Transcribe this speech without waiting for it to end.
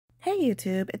Hey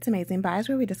YouTube, it's Amazing Buys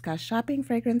where we discuss shopping,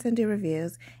 fragrance, and do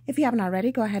reviews. If you haven't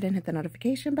already, go ahead and hit the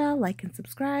notification bell, like and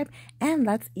subscribe, and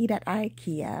let's eat at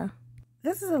Ikea.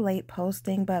 This is a late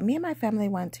posting, but me and my family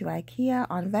went to Ikea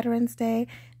on Veterans Day.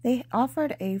 They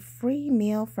offered a free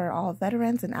meal for all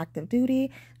veterans and active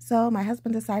duty, so my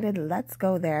husband decided let's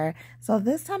go there. So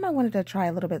this time I wanted to try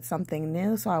a little bit something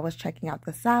new, so I was checking out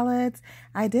the salads.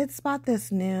 I did spot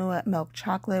this new milk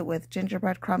chocolate with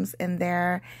gingerbread crumbs in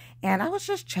there, and I was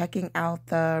just checking out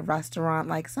the restaurant,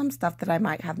 like some stuff that I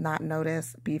might have not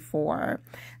noticed before.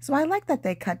 So I like that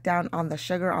they cut down on the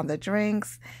sugar on the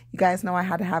drinks. You guys know I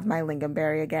had to have my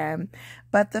lingonberry again.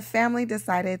 But the family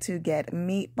decided to get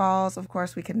meatballs. Of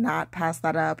course, we could not pass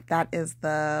that up. That is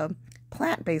the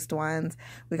plant-based ones.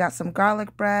 We got some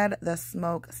garlic bread, the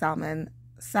smoked salmon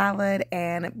salad,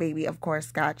 and baby, of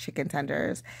course, got chicken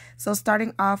tenders. So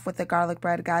starting off with the garlic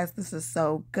bread, guys, this is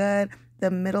so good. The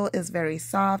middle is very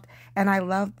soft, and I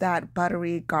love that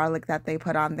buttery garlic that they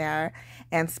put on there.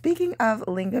 And speaking of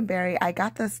lingonberry, I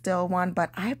got the still one, but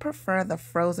I prefer the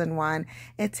frozen one.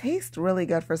 It tastes really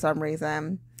good for some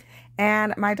reason.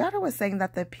 And my daughter was saying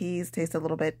that the peas taste a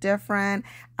little bit different.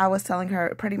 I was telling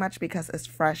her pretty much because it's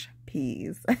fresh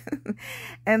peas.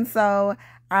 And so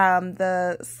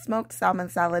the smoked salmon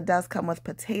salad does come with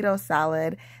potato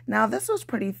salad. Now this was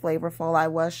pretty flavorful. I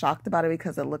was shocked about it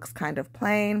because it looks kind of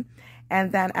plain.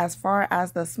 And then as far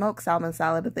as the smoked salmon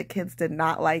salad, the kids did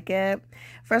not like it.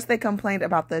 First, they complained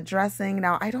about the dressing.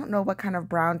 Now, I don't know what kind of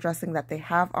brown dressing that they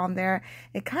have on there.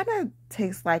 It kind of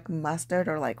tastes like mustard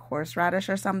or like horseradish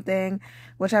or something,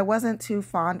 which I wasn't too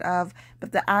fond of.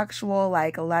 But the actual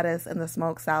like lettuce in the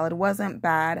smoked salad wasn't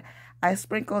bad. I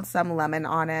sprinkled some lemon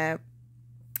on it,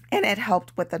 and it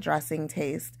helped with the dressing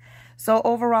taste. So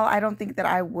overall, I don't think that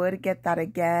I would get that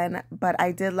again, but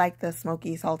I did like the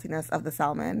smoky saltiness of the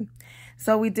salmon.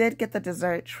 So we did get the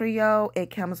dessert trio.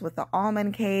 It comes with the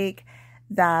almond cake,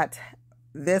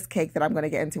 this cake that I'm going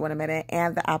to get into in a minute,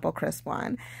 and the apple crisp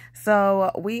one.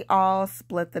 So we all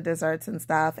split the desserts and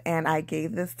stuff, and I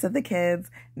gave this to the kids,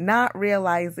 not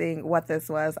realizing what this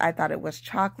was. I thought it was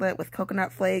chocolate with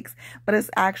coconut flakes, but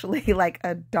it's actually like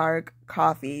a dark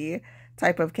coffee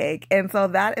type of cake. And so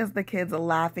that is the kids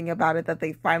laughing about it, that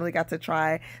they finally got to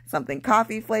try something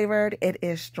coffee flavored. It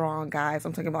is strong, guys.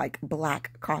 I'm talking about like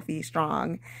black coffee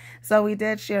strong. So we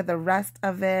did share the rest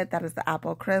of it. That is the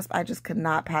apple crisp. I just could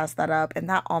not pass that up. And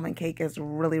that almond cake is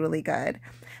really, really good.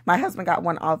 My husband got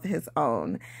one of his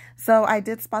own. So I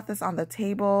did spot this on the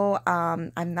table.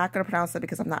 I'm not going to pronounce it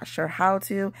because I'm not sure how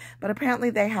to, but apparently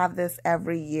they have this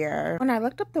every year. When I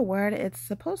looked up the word, it's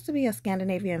supposed to be a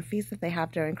Scandinavian feast that they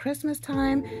have during Christmas time.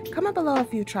 Comment below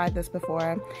if you tried this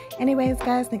before. Anyways,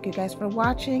 guys, thank you guys for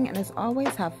watching, and as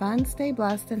always, have fun, stay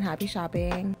blessed, and happy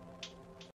shopping.